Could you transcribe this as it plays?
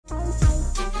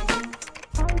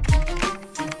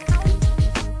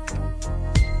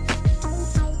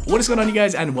What is going on, you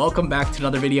guys, and welcome back to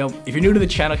another video. If you're new to the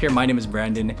channel here, my name is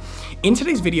Brandon. In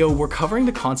today's video, we're covering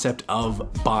the concept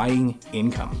of buying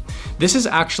income. This is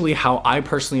actually how I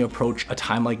personally approach a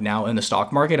time like now in the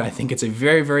stock market. I think it's a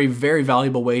very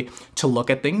valuable way to look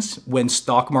at things when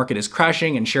stock market is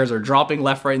crashing and shares are dropping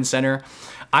left, right, and center.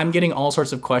 I'm getting all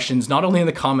sorts of questions, not only in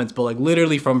the comments, but like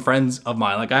literally from friends of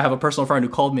mine. Like I have a personal friend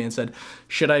who called me and said,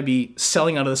 should I be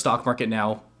selling out of the stock market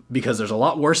now because there's a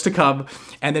lot worse to come,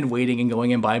 and then waiting and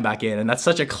going and buying back in? And that's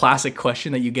such a classic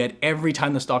question that you get every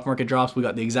time the stock market drops. We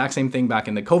got the exact same thing back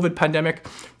in the COVID pandemic,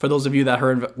 for those of you that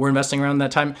were investing around that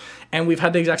time. And we've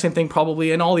had the exact same thing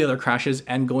probably in all the other crashes,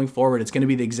 and going forward, it's gonna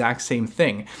be the exact same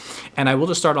thing. And I will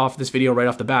just start off this video right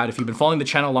off the bat. If you've been following the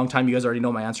channel a long time, you guys already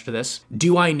know my answer to this.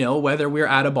 Do I know whether we're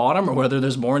at a bottom or whether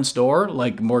there's more in store,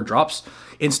 like more drops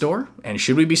in store? And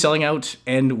should we be selling out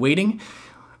and waiting?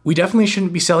 We definitely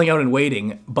shouldn't be selling out and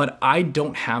waiting, but I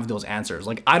don't have those answers.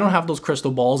 Like I don't have those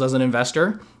crystal balls as an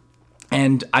investor,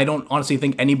 and I don't honestly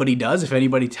think anybody does. If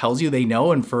anybody tells you they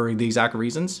know and for the exact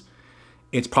reasons,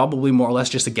 it's probably more or less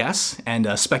just a guess and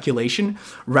a speculation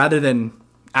rather than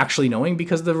actually knowing,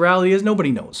 because the reality is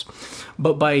nobody knows.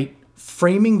 But by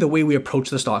framing the way we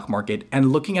approach the stock market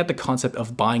and looking at the concept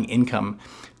of buying income,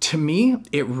 to me,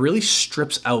 it really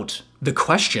strips out the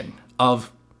question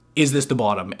of, is this the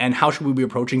bottom and how should we be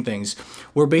approaching things?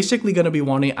 We're basically going to be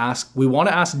wanting to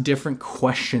ask different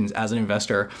questions as an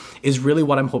investor, is really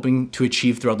what I'm hoping to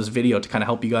achieve throughout this video, to kind of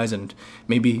help you guys and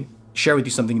maybe share with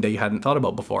you something that you hadn't thought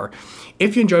about before.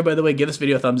 If you enjoyed, by the way, give this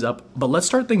video a thumbs up, but let's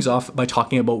start things off by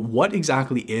talking about what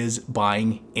exactly is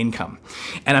buying income.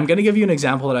 And I'm going to give you an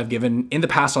example that I've given in the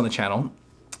past on the channel.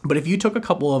 But if you took a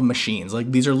couple of machines,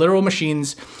 like these are literal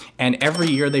machines, and every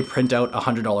year they print out a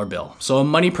 $100 bill, so a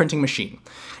money printing machine,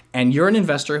 and you're an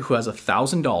investor who has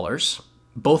 $1,000,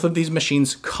 both of these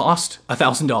machines cost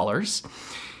 $1,000.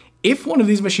 If one of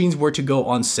these machines were to go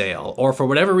on sale, or for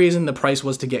whatever reason the price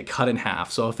was to get cut in half,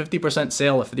 so a 50%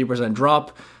 sale, a 50%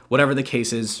 drop, whatever the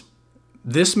case is,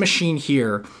 this machine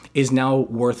here is now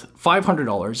worth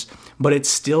 $500, but it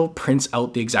still prints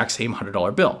out the exact same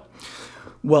 $100 bill.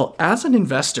 Well, as an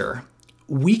investor,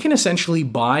 we can essentially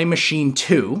buy machine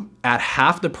 2 at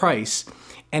half the price,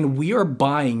 and we are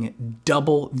buying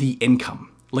double the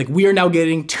income. Like we are now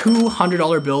getting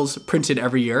 $200 bills printed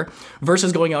every year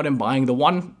versus going out and buying the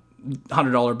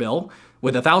 $100 bill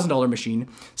with a $1,000 machine,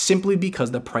 simply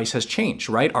because the price has changed,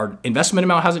 right? Our investment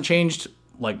amount hasn't changed,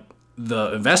 like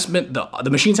the investment, the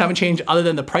machines haven't changed, other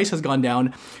than the price has gone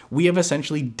down. We have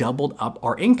essentially doubled up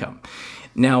our income.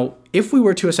 Now, if we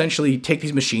were to essentially take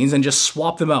these machines and just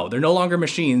swap them out, they're no longer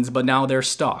machines, but now they're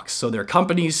stocks. So they're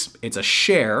companies, it's a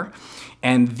share,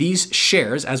 and these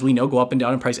shares, as we know, go up and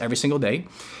down in price every single day.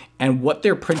 And what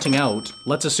they're printing out,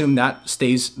 let's assume that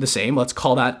stays the same. Let's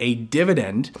call that a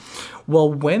dividend.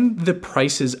 Well, when the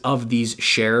prices of these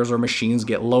shares or machines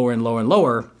get lower and lower and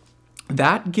lower,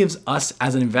 that gives us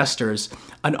as investors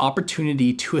an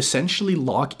opportunity to essentially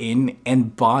lock in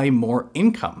and buy more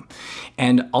income.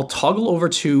 And I'll toggle over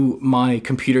to my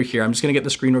computer here. I'm just gonna get the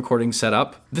screen recording set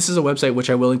up. This is a website which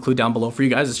I will include down below for you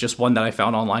guys. It's just one that I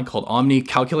found online called Omni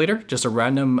Calculator, just a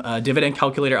random dividend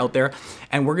calculator out there.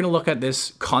 And we're gonna look at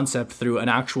this concept through an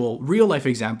actual real life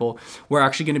example. We're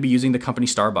actually gonna be using the company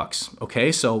StarBUX,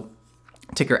 okay? So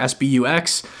ticker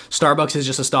SBUX. StarBUX is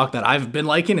just a stock that I've been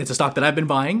liking. It's a stock that I've been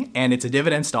buying, and it's a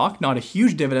dividend stock, not a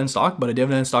huge dividend stock, but a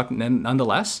dividend stock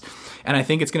nonetheless. And I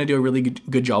think it's going to do a really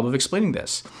good job of explaining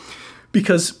this.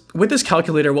 Because with this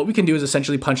calculator, what we can do is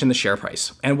essentially punch in the share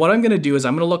price. And what I'm going to do is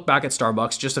I'm going to look back at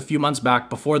StarBUX just a few months back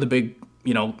before the big,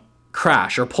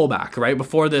 crash or pullback, right?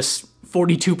 Before this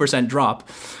 42% drop.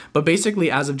 But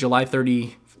basically, as of July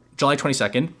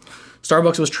 22nd,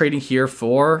 StarBUX was trading here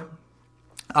for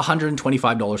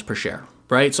 $125 per share,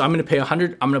 right? So I'm going to pay I'm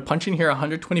going to punch in here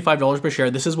 $125 per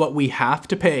share. This is what we have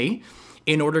to pay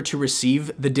in order to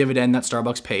receive the dividend that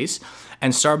StarBUX pays.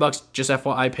 And StarBUX, just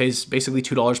FYI, pays basically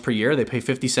 $2 per year. They pay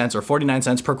 50 cents or 49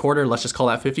 cents per quarter. Let's just call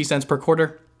that 50 cents per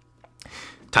quarter.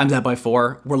 Times that by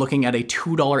 4, we're looking at a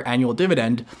 $2 annual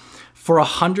dividend. For a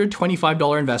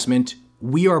 $125 investment,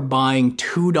 we are buying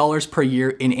 $2 per year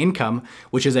in income,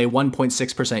 which is a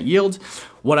 1.6% yield.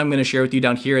 What I'm going to share with you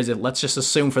down here is that let's just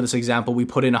assume for this example, we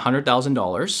put in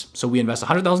 $100,000. So we invest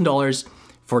 $100,000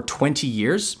 for 20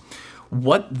 years.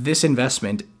 What this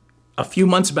investment a few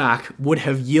months back would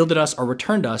have yielded us or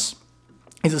returned us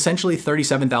is essentially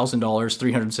 $37,000,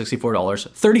 $364,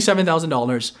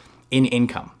 $37,000 in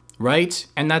income, right?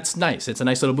 And that's nice. It's a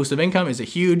nice little boost of income. Is it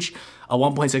huge? A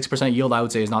 1.6% yield, I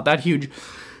would say, is not that huge.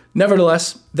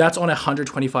 Nevertheless, that's on a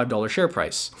 $125 share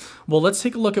price. Well, let's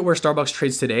take a look at where Starbucks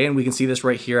trades today, and we can see this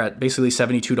right here at basically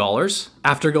 $72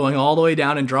 after going all the way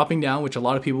down and dropping down, which a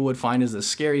lot of people would find is a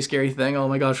scary, scary thing. Oh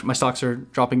my gosh, my stocks are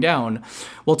dropping down.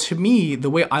 Well, to me, the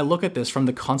way I look at this from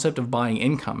the concept of buying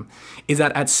income is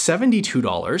that at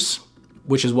 $72,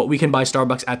 which is what we can buy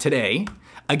Starbucks at today,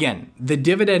 again, the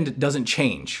dividend doesn't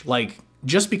change. Like,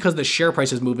 just because the share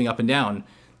price is moving up and down,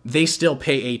 they still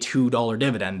pay a $2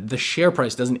 dividend. The share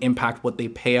price doesn't impact what they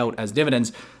pay out as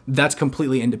dividends. That's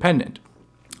completely independent.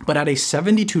 But at a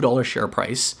 $72 share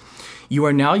price, you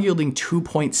are now yielding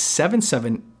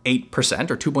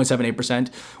 2.778% or 2.78%.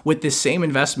 With this same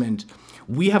investment,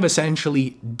 we have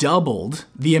essentially doubled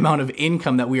the amount of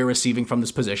income that we are receiving from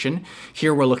this position.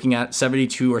 Here we're looking at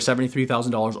 $72,000 or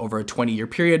 $73,000 over a 20-year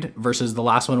period versus the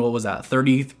last one, what was that,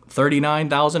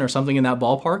 $39,000 or something in that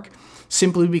ballpark,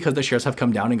 simply because the shares have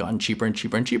come down and gotten cheaper and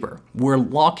cheaper and cheaper. We're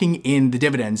locking in the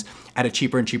dividends at a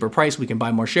cheaper and cheaper price. We can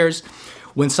buy more shares.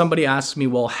 When somebody asks me,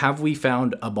 well, have we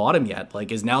found a bottom yet?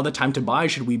 Like, is now the time to buy?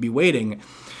 Should we be waiting?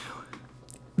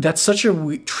 That's such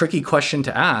a tricky question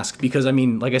to ask because, I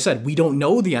mean, like I said, we don't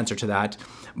know the answer to that.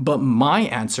 But my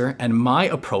answer and my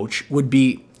approach would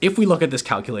be, if we look at this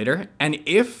calculator, and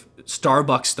if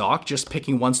Starbucks stock, just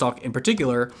picking one stock in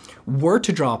particular, were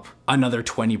to drop another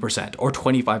 20% or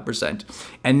 25%,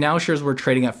 and now shares were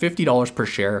trading at $50 per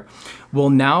share, well,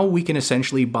 now we can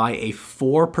essentially buy a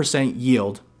 4%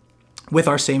 yield. With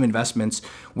our same investments,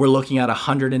 we're looking at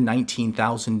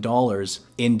 $119,000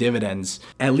 in dividends,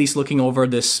 at least looking over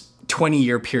this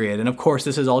 20-year period. And of course,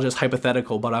 this is all just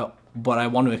hypothetical, but I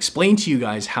want to explain to you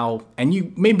guys how, and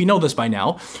you maybe know this by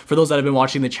now, for those that have been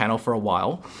watching the channel for a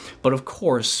while, but of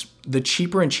course, the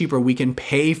cheaper and cheaper we can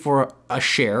pay for a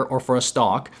share or for a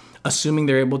stock, assuming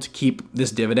they're able to keep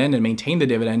this dividend and maintain the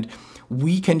dividend,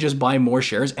 we can just buy more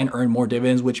shares and earn more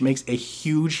dividends, which makes a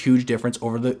huge, huge difference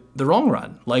over the long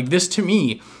run. Like, this to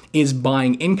me is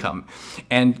buying income.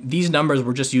 And these numbers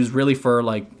were just used really for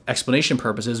like explanation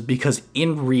purposes, because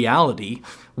in reality,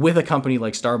 with a company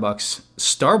like Starbucks,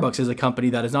 Starbucks is a company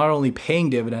that is not only paying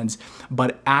dividends,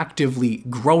 but actively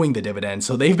growing the dividend.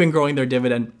 So they've been growing their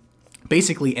dividend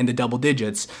basically in the double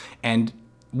digits, and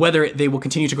whether they will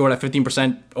continue to grow it at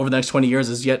 15% over the next 20 years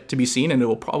is yet to be seen, and it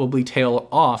will probably tail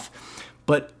off.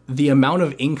 But the amount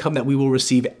of income that we will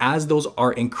receive as those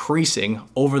are increasing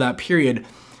over that period,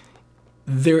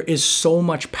 there is so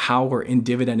much power in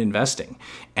dividend investing.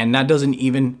 And that doesn't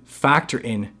even factor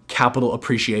in capital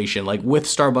appreciation. Like with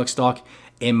Starbucks stock,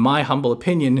 in my humble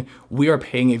opinion, we are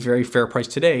paying a very fair price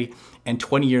today, and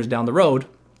 20 years down the road,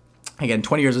 again,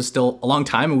 20 years is still a long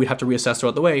time and we'd have to reassess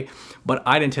throughout the way, but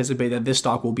I'd anticipate that this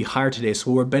stock will be higher today. So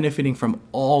we're benefiting from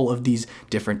all of these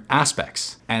different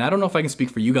aspects. And I don't know if I can speak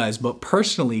for you guys, but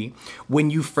personally, when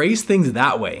you phrase things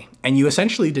that way and you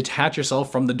essentially detach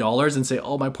yourself from the dollars and say,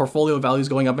 oh, my portfolio value is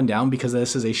going up and down because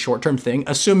this is a short-term thing,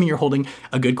 assuming you're holding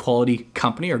a good quality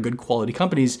company or good quality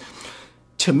companies,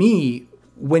 to me,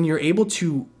 when you're able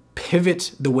to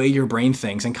pivot the way your brain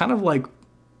thinks and kind of like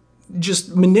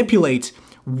just manipulate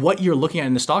what you're looking at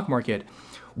in the stock market,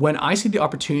 when I see the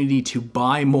opportunity to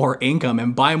buy more income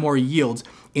and buy more yields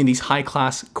in these high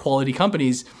class quality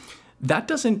companies, that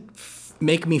doesn't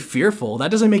make me fearful. That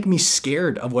doesn't make me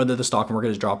scared of whether the stock market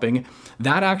is dropping.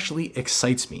 That actually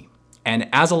excites me. And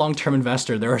as a long-term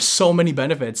investor, there are so many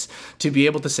benefits to be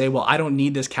able to say, well, I don't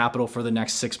need this capital for the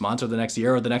next 6 months or the next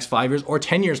year or the next 5 years or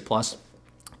 10 years plus.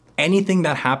 Anything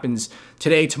that happens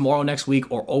today, tomorrow, next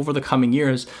week, or over the coming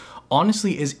years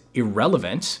honestly is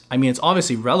irrelevant. I mean, it's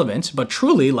obviously relevant, but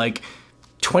truly, like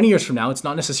 20 years from now, it's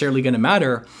not necessarily going to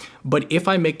matter. But if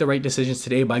I make the right decisions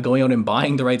today by going out and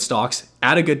buying the right stocks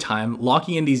at a good time,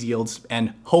 locking in these yields,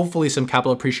 and hopefully some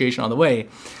capital appreciation on the way,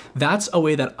 that's a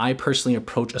way that I personally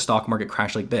approach a stock market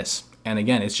crash like this. And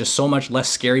again, it's just so much less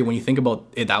scary when you think about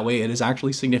it that way. It is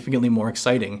actually significantly more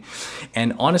exciting.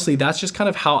 And honestly, that's just kind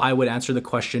of how I would answer the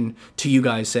question to you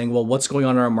guys, saying, well, what's going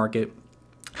on in our market?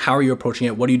 How are you approaching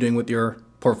it? What are you doing with your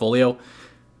portfolio?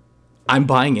 I'm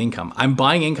buying income. I'm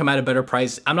buying income at a better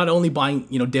price. I'm not only buying,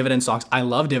 dividend stocks. I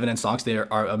love dividend stocks. They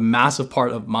are a massive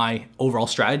part of my overall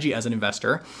strategy as an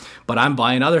investor, but I'm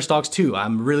buying other stocks too.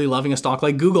 I'm really loving a stock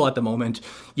like Google at the moment.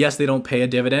 Yes, they don't pay a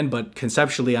dividend, but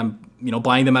conceptually I'm,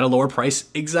 buying them at a lower price.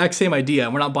 Exact same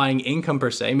idea. We're not buying income per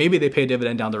se. Maybe they pay a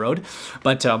dividend down the road,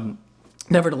 but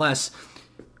nevertheless,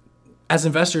 as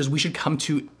investors, we should come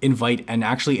to invite and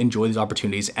actually enjoy these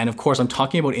opportunities. And of course, I'm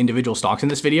talking about individual stocks in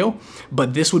this video,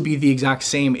 but this would be the exact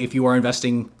same if you are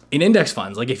investing in index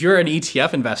funds. Like if you're an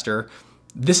ETF investor,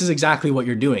 this is exactly what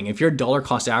you're doing. If you're dollar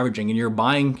cost averaging and you're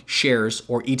buying shares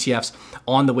or ETFs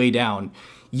on the way down,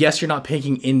 yes, you're not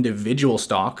picking individual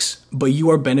stocks, but you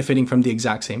are benefiting from the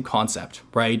exact same concept,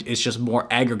 right? It's just more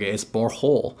aggregate, it's more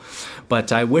whole.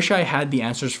 But I wish I had the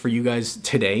answers for you guys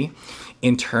today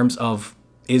in terms of,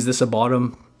 is this a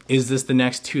bottom? Is this the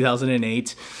next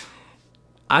 2008?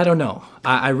 I don't know.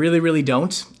 I really, really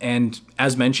don't. And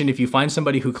as mentioned, if you find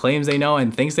somebody who claims they know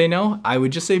and thinks they know, I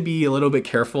would just say be a little bit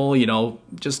careful, you know,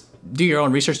 just do your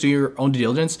own research, do your own due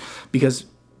diligence, because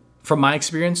from my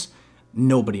experience,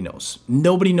 nobody knows.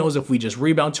 Nobody knows if we just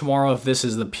rebound tomorrow, if this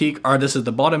is the peak or this is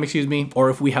the bottom, excuse me, or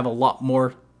if we have a lot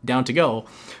more down to go.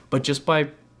 But just by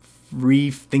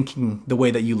rethinking the way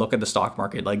that you look at the stock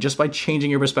market, like just by changing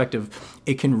your perspective,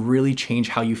 it can really change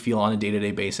how you feel on a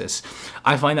day-to-day basis.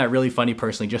 I find that really funny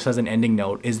personally, just as an ending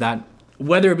note, is that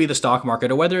whether it be the stock market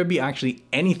or whether it be actually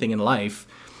anything in life,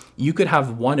 you could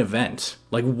have one event,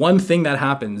 like one thing that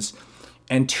happens,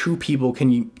 and two people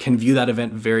can view that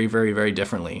event very, very, very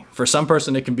differently. For some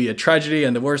person, it can be a tragedy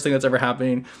and the worst thing that's ever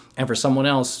happening. And for someone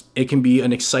else, it can be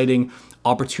an exciting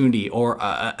opportunity or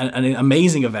an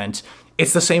amazing event.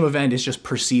 It's the same event, it's just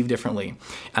perceived differently.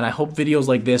 And I hope videos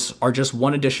like this are just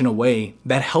one additional way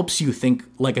that helps you think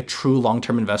like a true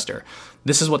long-term investor.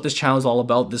 This is what this channel is all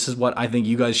about. This is what I think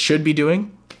you guys should be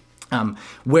doing.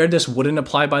 Where this wouldn't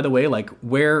apply, by the way, like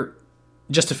where,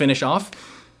 just to finish off,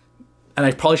 and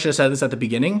I probably should have said this at the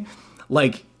beginning,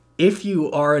 like if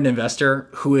you are an investor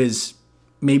who is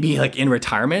maybe like in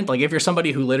retirement, like if you're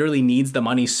somebody who literally needs the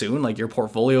money soon, like your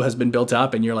portfolio has been built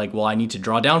up and you're like, well, I need to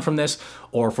draw down from this,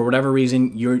 or for whatever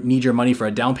reason, you need your money for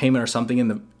a down payment or something in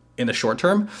the short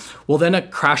term, well, then a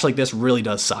crash like this really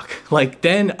does suck. Like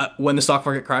then when the stock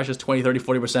market crashes 20, 30,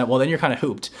 40%, well, then you're kind of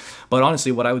hooped. But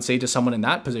honestly, what I would say to someone in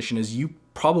that position is you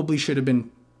should have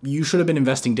been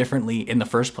investing differently in the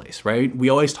first place, right? We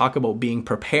always talk about being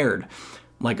prepared,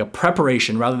 like a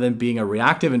preparation rather than being a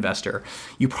reactive investor.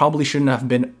 You probably shouldn't have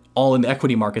been all in the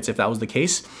equity markets if that was the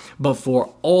case. But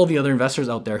for all the other investors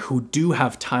out there who do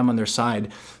have time on their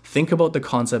side, think about the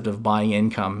concept of buying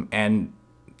income. And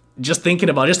just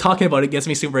talking about it gets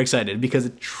me super excited, because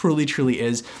it truly, truly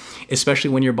is,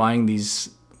 especially when you're buying these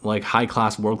like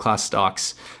high-class, world-class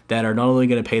stocks that are not only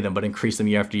going to pay them, but increase them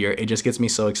year after year. It just gets me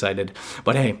so excited.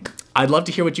 But hey, I'd love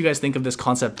to hear what you guys think of this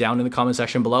concept down in the comment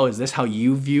section below. Is this how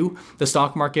you view the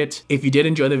stock market? If you did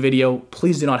enjoy the video,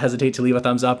 please do not hesitate to leave a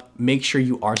thumbs up. Make sure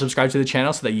you are subscribed to the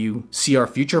channel so that you see our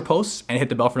future posts, and hit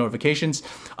the bell for notifications.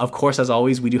 Of course, as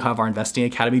always, we do have our Investing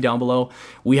Academy down below.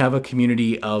 We have a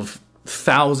community of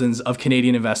thousands of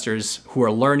Canadian investors who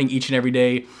are learning each and every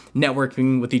day,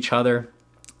 networking with each other.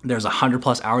 There's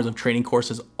 100+ hours of training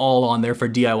courses all on there for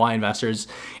DIY investors,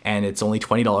 and it's only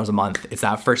 $20 a month. It's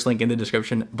that first link in the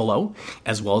description below,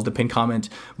 as well as the pinned comment.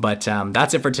 But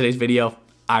that's it for today's video.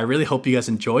 I really hope you guys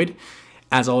enjoyed.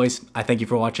 As always, I thank you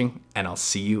for watching, and I'll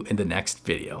see you in the next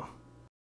video.